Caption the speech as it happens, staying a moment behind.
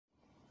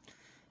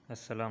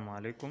Assalamu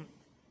alaikum.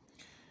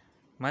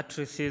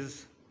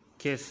 Matrices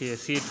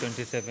Kcse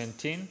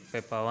 2017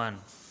 paper 1.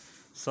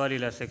 Swali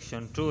la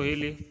section 2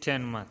 hili 10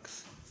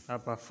 marks.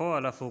 Hapa 4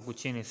 alafu huku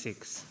chini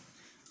 6.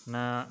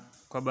 Na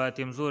kwa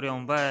bahati mzuri au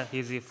mbaya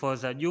hizi 4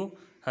 za juu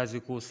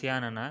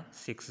hazikuhusiana na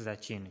 6 za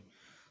chini.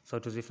 So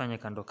tuzifanye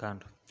kando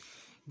kando.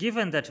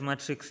 Given that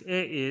matrix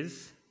A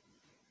is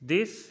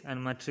this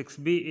and matrix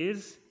B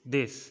is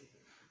this,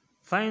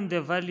 find the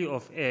value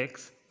of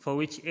X for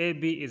which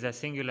AB is a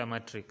singular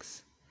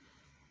matrix.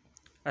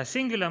 A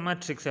singular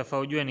matrix yafaa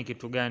ujue ni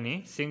kitu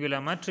gani?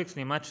 Singular matrix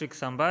ni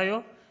matrix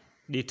ambayo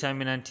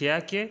determinant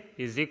yake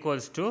is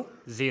equals to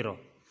 0.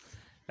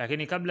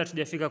 Lakini kabla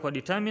tujafika kwa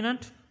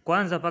determinant,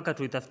 kwanza paka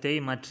tuitafute hii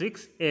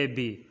matrix AB,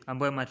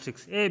 ambayo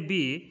matrix AB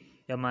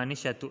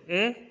yamaanisha tu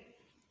A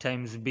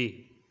times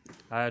B.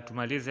 Haya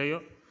tumalize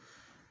hiyo.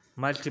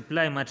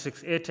 Multiply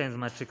matrix A times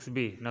matrix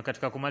B. Na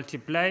katika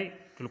kumultiply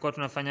tulikuwa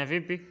tunafanya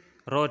vipi?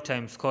 Row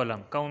times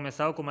column. Kama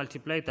umesahau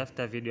kumultiply,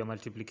 tafuta video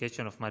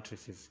multiplication of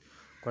matrices.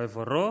 Kwa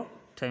hivyo row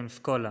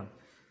times column,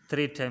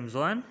 3 times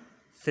 1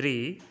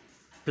 3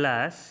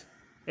 plus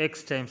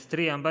x times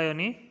 3 ambayo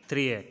ni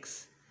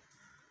 3x.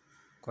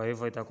 Kwa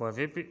hivyo itakuwa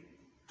vipi?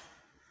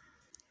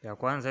 Ya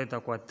kwanza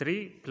itakuwa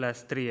 3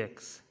 plus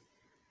 3x.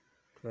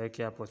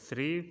 Tuweke hapo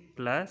 3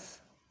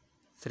 plus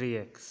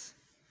 3x.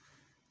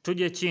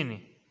 Tuje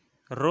chini,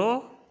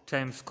 row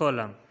times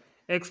column,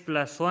 x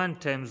plus 1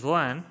 times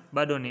 1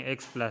 bado ni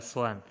x plus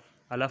 1.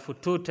 Alafu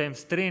 2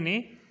 times 3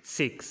 ni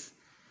 6.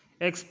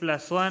 X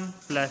plus 1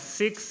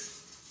 plus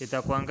 6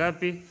 itakuwa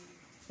ngapi?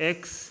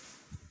 X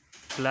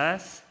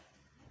plus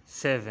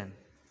 7.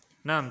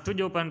 Naam,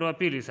 tuje upande wa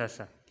pili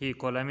sasa. Hii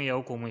column ya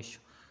huko mwisho.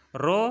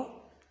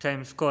 Row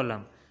times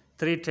column.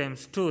 3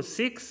 times 2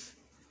 6.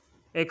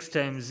 X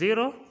times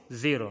 0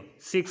 0.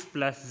 6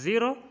 plus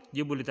 0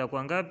 jibu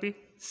litakuwa ngapi?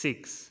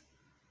 6.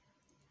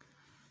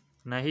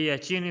 Na hii ya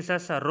chini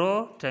sasa,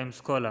 row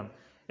times column.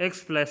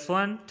 X plus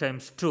 1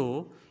 times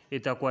 2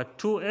 itakuwa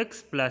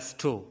 2x plus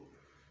 2.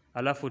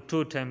 Alafu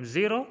 2 times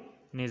 0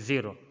 ni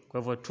 0. Kwa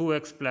hivyo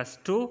 2x plus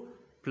 2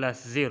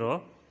 plus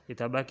 0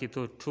 itabaki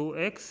tu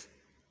 2x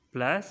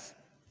plus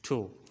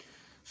 2.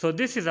 So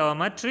this is our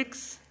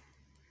matrix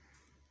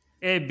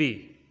AB.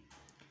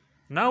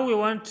 Now we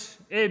want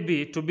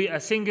AB to be a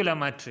singular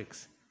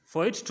matrix.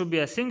 For it to be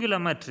a singular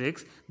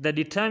matrix, the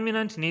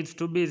determinant needs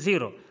to be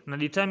 0. Na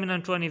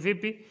determinant ni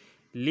vipi?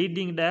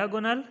 Leading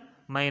diagonal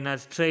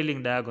minus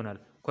trailing diagonal.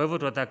 Kwa hivyo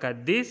tunataka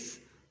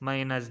this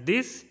minus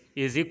this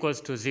is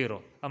equals to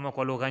 0. Ama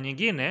kwa lugha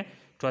nyingine,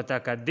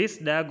 tunataka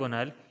this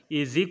diagonal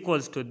is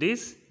equals to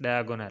this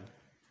diagonal.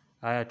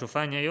 Haya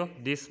tufanye hiyo,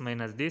 this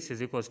minus this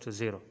is equals to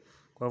 0.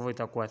 Kwa hivyo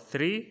itakuwa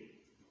 3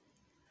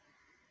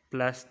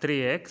 plus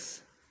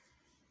 3x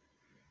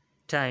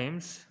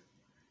times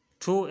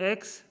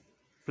 2x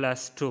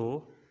plus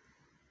 2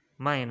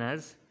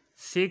 minus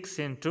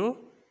 6 into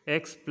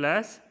x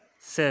plus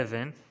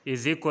 7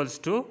 is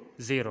equals to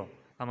 0.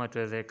 Ama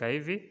tuwezeka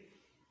hivi,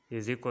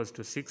 is equals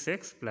to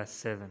 6x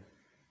plus 7.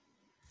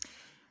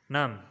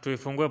 Naam,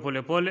 tuifungue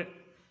pole pole.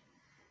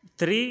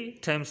 3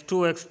 times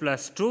 2x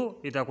plus 2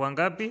 itakuwa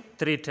ngapi?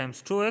 3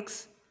 times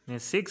 2x ni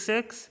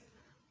 6x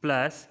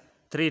plus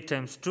 3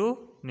 times 2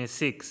 ni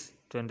 6.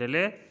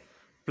 Tuendelee.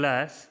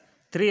 Plus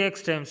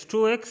 3x times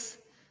 2x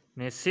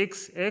ni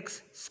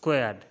 6x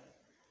squared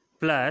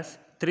plus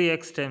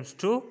 3x times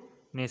 2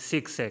 ni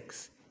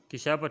 6x.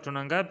 Kisha hapa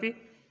tuna ngapi?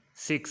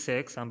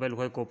 6x ambayo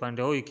ilikuwa iko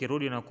upande huu,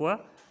 ikirudi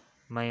inakuwa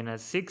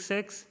minus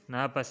 6x, na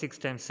hapa 6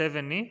 times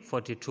 7 ni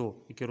 42.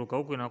 Ikiruka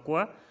huku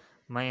inakuwa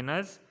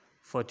minus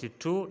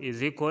 42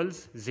 is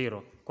equals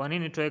 0. Kwa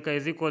nini tuweka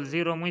is equals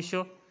 0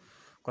 mwisho?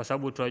 Kwa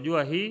sababu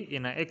tunajua hii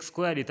ina x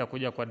squared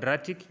itakuja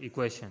quadratic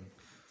equation.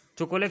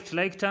 To collect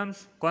like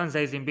terms, kwanza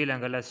hizi mbili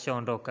angalau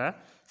zishaondoka.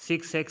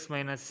 6x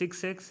minus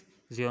 6x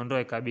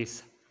ziondoe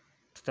kabisa.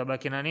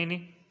 Tutabaki na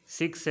nini?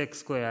 6x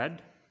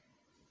squared.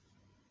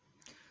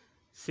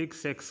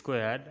 6x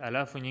squared,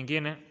 alafu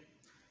nyingine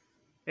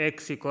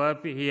x iko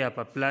wapi? Hii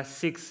hapa,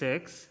 plus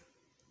 6x.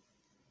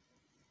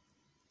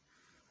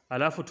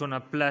 Alafu tuna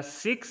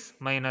plus 6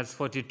 minus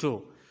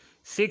 42.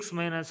 6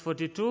 minus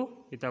 42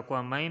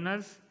 itakuwa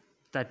minus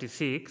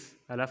 36.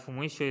 Alafu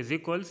mwisho is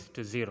equals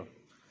to 0.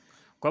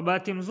 Kwa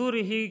bahati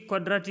mzuri hii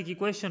quadratic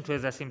equation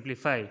tuweza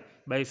simplify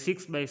by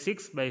 6 by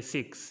 6 by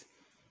 6.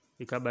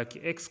 Ikabaki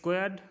x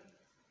squared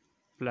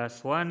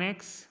plus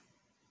 1x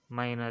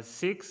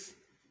minus 6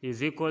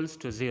 is equals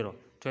to 0.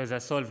 Tuweza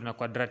solve na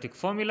quadratic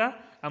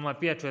formula, ama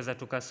pia tuweza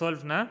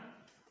tukasolve na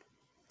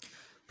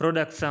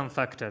product sum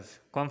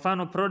factors. Kwa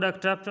mfano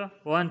product hapa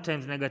 1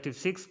 times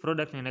negative 6,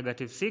 product ni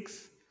negative 6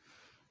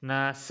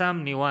 na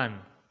sum ni 1.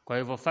 Kwa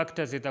hivyo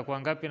factors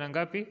itakuwa ngapi na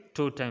ngapi?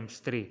 2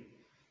 times 3.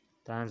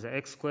 Taanza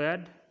x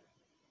squared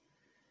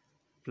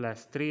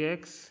plus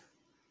 3x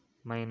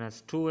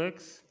minus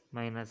 2x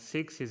minus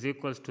 6 is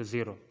equals to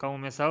 0. Kama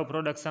umesahau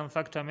product sum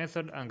factor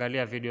method,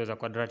 angalia video za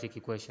quadratic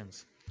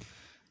equations.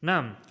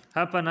 Naam,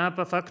 hapa na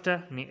hapa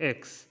factor ni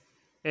x.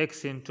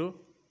 X into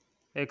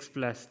x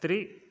plus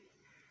 3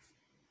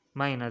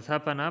 minus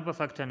hapa na hapa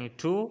factor ni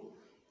 2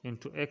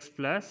 into x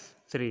plus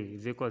 3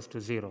 is equals to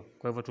 0.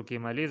 Kwa hivyo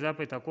tukimaliza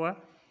hapa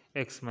itakuwa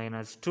x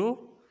minus 2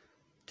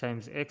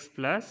 times x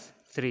plus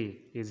 3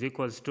 is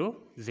equals to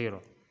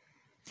 0.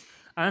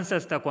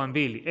 Answers itakuwa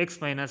mbili,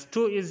 x minus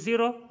 2 is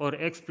 0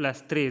 or x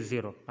plus 3 is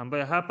 0,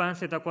 ambayo hapa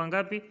answer itakuwa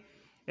ngapi?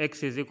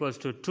 X is equals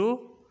to 2,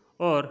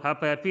 or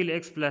hapa ya pili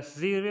x plus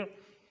 0,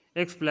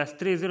 x plus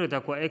 3 0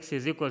 itakuwa x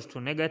is equals to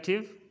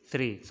negative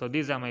 3. So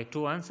these are my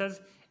two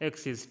answers,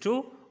 x is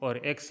 2 or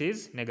x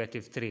is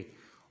negative 3.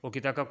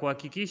 Ukitaka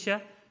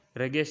kuhakikisha,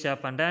 regesha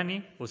hapa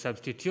ndani,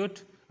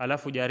 usubstitute,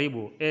 alafu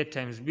jaribu a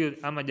times b,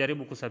 ama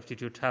jaribu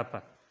kusubstitute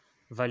hapa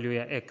value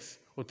ya x.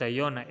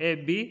 Utaiona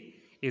AB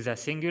is a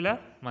singular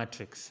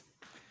matrix.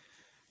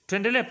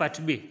 Tuendelee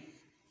part B.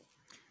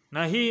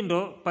 Na hii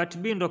ndo part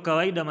B, ndo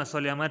kawaida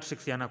maswali ya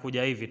matrix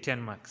yanakuja hivi 10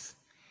 marks.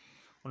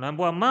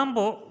 Unaambiwa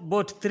Mambo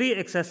bought 3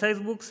 exercise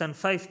books and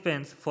 5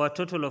 pens for a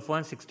total of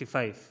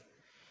 165.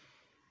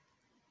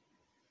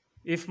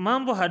 If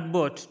Mambo had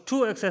bought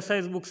 2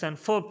 exercise books and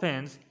 4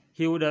 pens,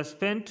 he would have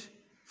spent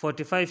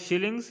 45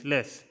 shillings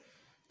less,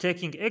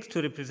 taking x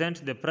to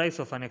represent the price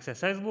of an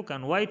exercise book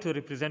and y to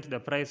represent the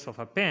price of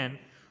a pen.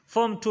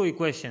 Form 2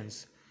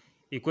 equations.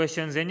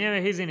 Equations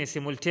zenyewe hizi ni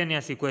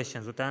simultaneous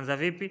equations. Utaanza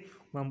vipi?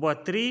 Umeambiwa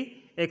 3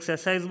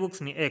 exercise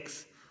books ni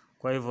x.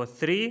 Kwa hivyo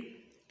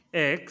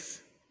 3x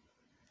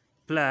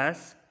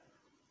plus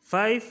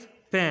 5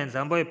 pens,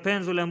 ambayo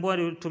pens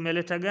uliambiwa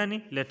tumeleta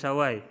gani? Leta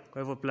y.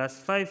 Kwa hivyo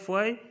plus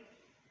 5y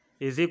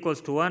is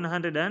equals to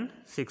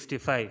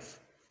 165.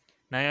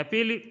 Na ya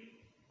pili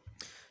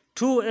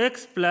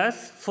 2x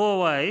plus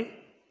 4y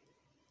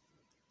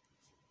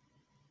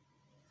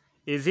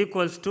is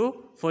equals to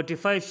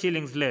 45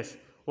 shillings less.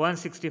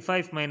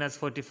 165 minus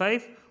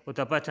 45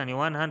 utapata ni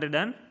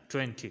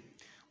 120.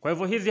 Kwa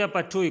hivyo hizi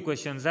hapa 2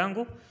 equations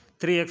zangu,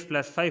 3x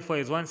plus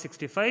 5y is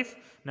 165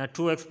 na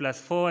 2x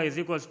plus 4y is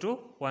equals to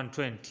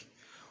 120.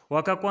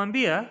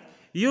 Wakakwambia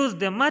use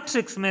the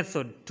matrix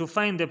method to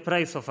find the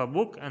price of a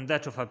book and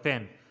that of a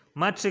pen.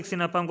 Matrix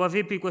inapangwa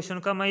vipi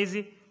equation kama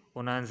hizi?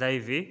 Unaanza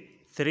hivi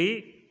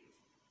 3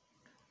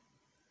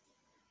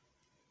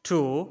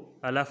 2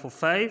 alafu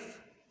 5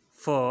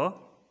 4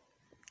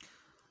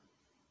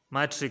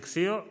 matrix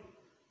hiyo,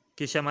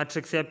 kisha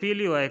matrix ya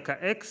pili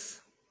waeka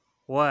x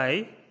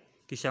y,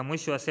 kisha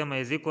mwisho wasema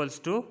is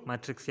equals to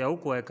matrix ya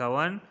huku waeka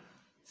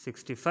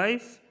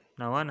 165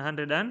 na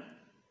 120.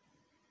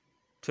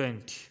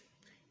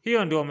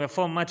 Hiyo ndio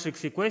umeform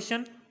matrix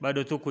equation,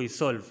 bado tu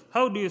kuisolve.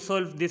 How do you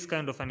solve this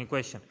kind of an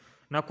equation?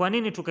 Na kwa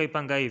nini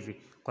tukaipanga hivi?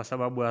 Kwa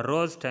sababu ya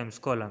rows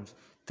times columns.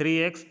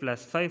 3x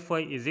plus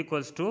 5y is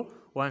equals to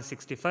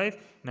 165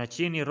 na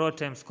chini row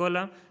times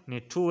column ni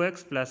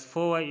 2x plus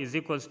 4y is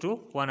equals to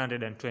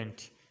 120.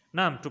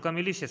 Naam,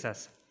 tukamilishe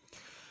sasa.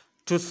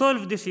 To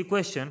solve this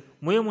equation,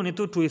 muhimu ni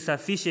tu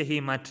tuisafishe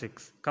hii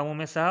matrix. Kama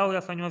umesahau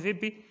yafanywa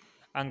vipi?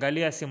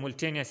 Angalia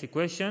simultaneous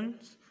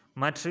equations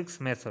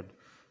matrix method.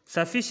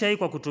 Safisha hii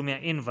kwa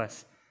kutumia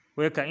inverse.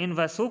 Weka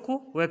inverse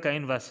huku, weka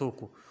inverse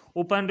huku.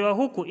 Upande wa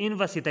huku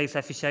inverse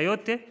itaisafisha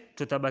yote,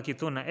 tutabaki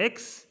tu na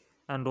x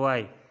and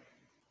y.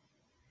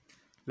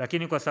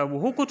 Lakini kwa sababu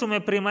huku tume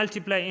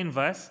pre-multiply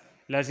inverse,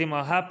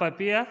 lazima hapa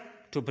pia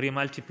tu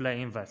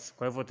pre-multiply inverse.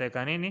 Kwa hivyo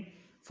utaweka nini?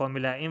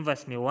 Formula ya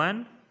inverse ni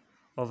 1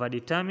 over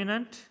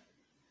determinant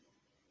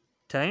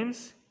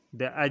times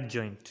the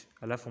adjoint.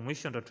 Alafu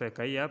mwisho ndo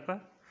tuweka hii hapa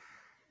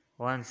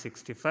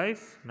 165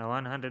 na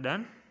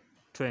 120.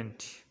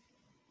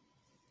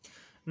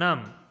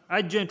 Naam,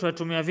 adjoint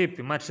watumia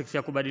vipi matrix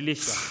ya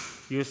kubadilisha?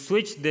 You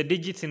switch the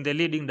digits in the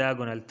leading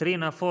diagonal. 3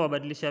 na 4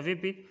 wabadilisha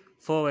vipi?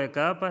 4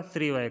 weka hapa,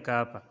 3 weka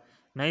hapa.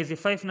 Na hizi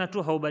 5 na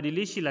 2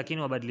 haubadilishi,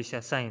 lakini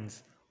wabadilisha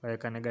signs.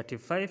 Waweka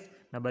negative 5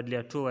 na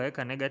badilia 2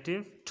 waweka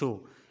negative 2.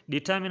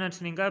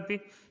 Determinant ni ngapi?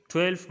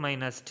 12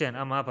 minus 10.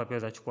 Ama hapa pia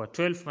utachukua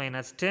 12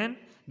 minus 10,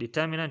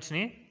 determinant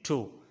ni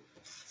 2.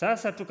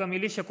 Sasa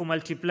tukamilishe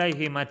kumultiply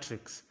hii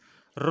matrix.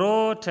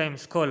 Row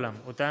times column.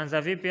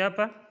 Utaanza vipi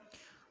hapa?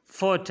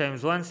 4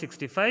 times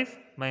 165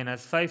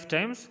 minus 5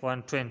 times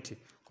 120.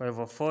 Kwa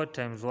hivyo 4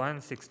 times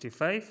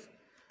 165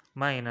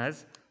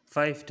 minus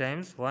 5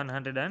 times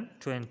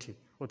 120.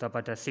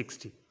 Utapata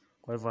 60.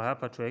 Kwa hivyo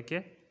hapa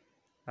tuweke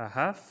a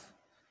half,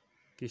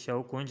 kisha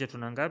huku nje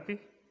tuna ngapi?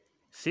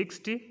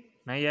 60.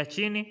 Na ya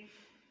chini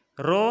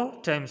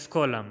row times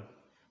column.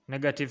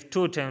 Negative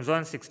 2 times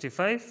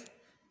 165,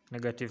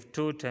 negative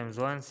 2 times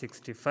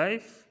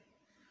 165,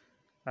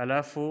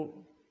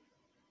 alafu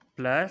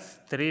plus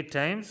 3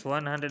 times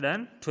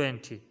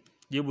 120.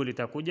 Jibu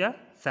litakuja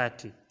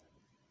 30.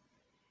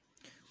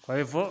 Kwa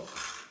hivyo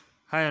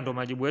haya ndo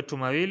majibu yetu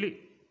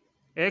mawili.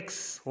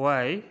 X,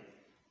 y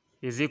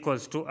is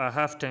equals to a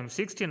half times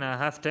 60 na a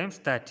half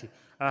times 30.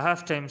 A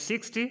half times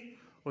 60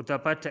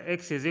 utapata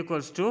x is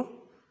equals to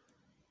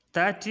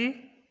 30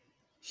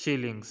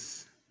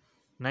 shillings.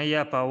 Na hii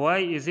hapa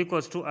y is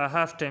equals to a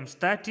half times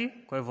 30.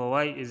 Kwa hivyo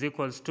y is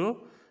equals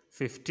to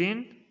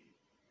 15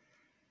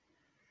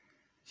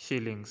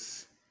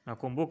 shillings.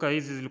 Nakumbuka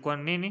hizi zilikuwa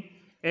nini?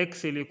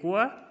 X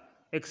ilikuwa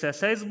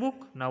exercise book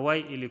na y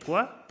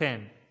ilikuwa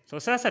pen. So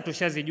sasa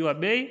tushazijua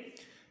bei,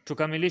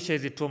 Tukamilishe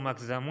hizi 2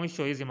 marks za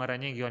mwisho, hizi mara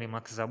nyingi ni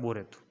marks za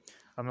bure tu.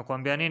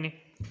 Amekwambia nini?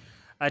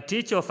 A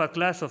teacher of a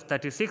class of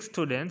 36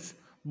 students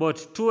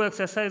bought 2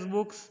 exercise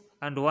books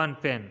and 1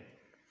 pen.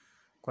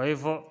 Kwa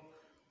hivyo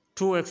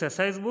 2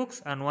 exercise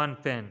books and 1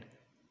 pen.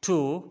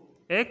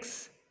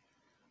 2x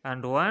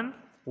and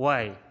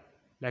 1y.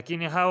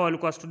 Lakini hawa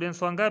walikuwa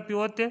students wangapi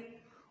wote?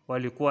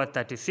 Walikuwa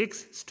 36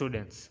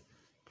 students.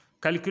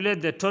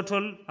 Calculate the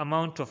total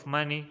amount of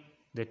money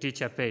the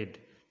teacher paid.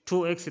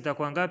 2x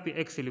itakuwa ngapi?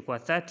 X ilikuwa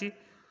 30.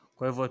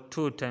 Kwa hivyo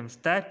 2 times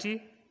 30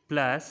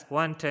 plus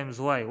 1 times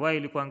y. Y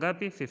ilikuwa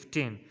ngapi?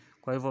 15.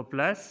 Kwa hivyo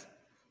plus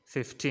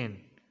 15.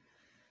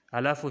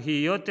 Alafu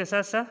hii yote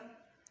sasa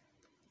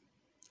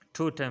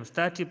 2 times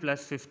 30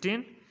 plus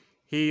 15.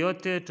 Hii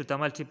yote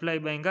tutamultiply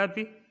by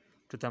ngapi?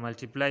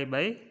 Tutamultiply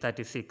by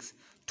 36.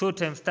 2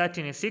 times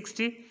 30 ni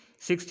 60.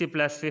 60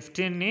 plus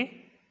 15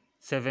 ni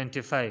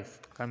 75.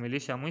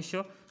 Kamilisha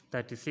mwisho.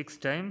 36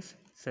 times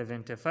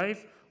 75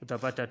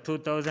 utapata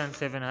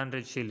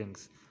 2,700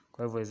 shillings.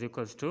 Kwa hivyo is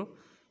equals to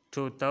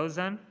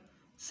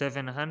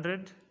 2,700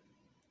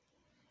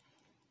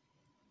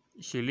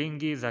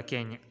 shilingi za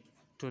Kenya.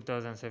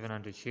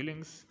 2,700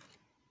 shillings.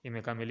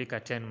 Imekamilika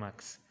 10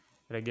 marks.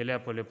 Rejelea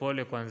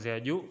polepole kuanzia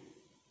juu.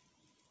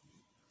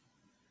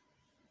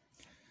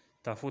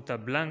 Tafuta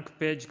blank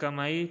page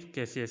kama hii,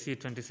 Kcse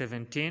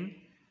 2017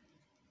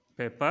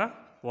 paper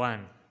 1.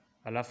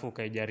 Alafu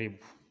ukaijaribu.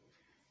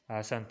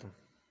 Asante.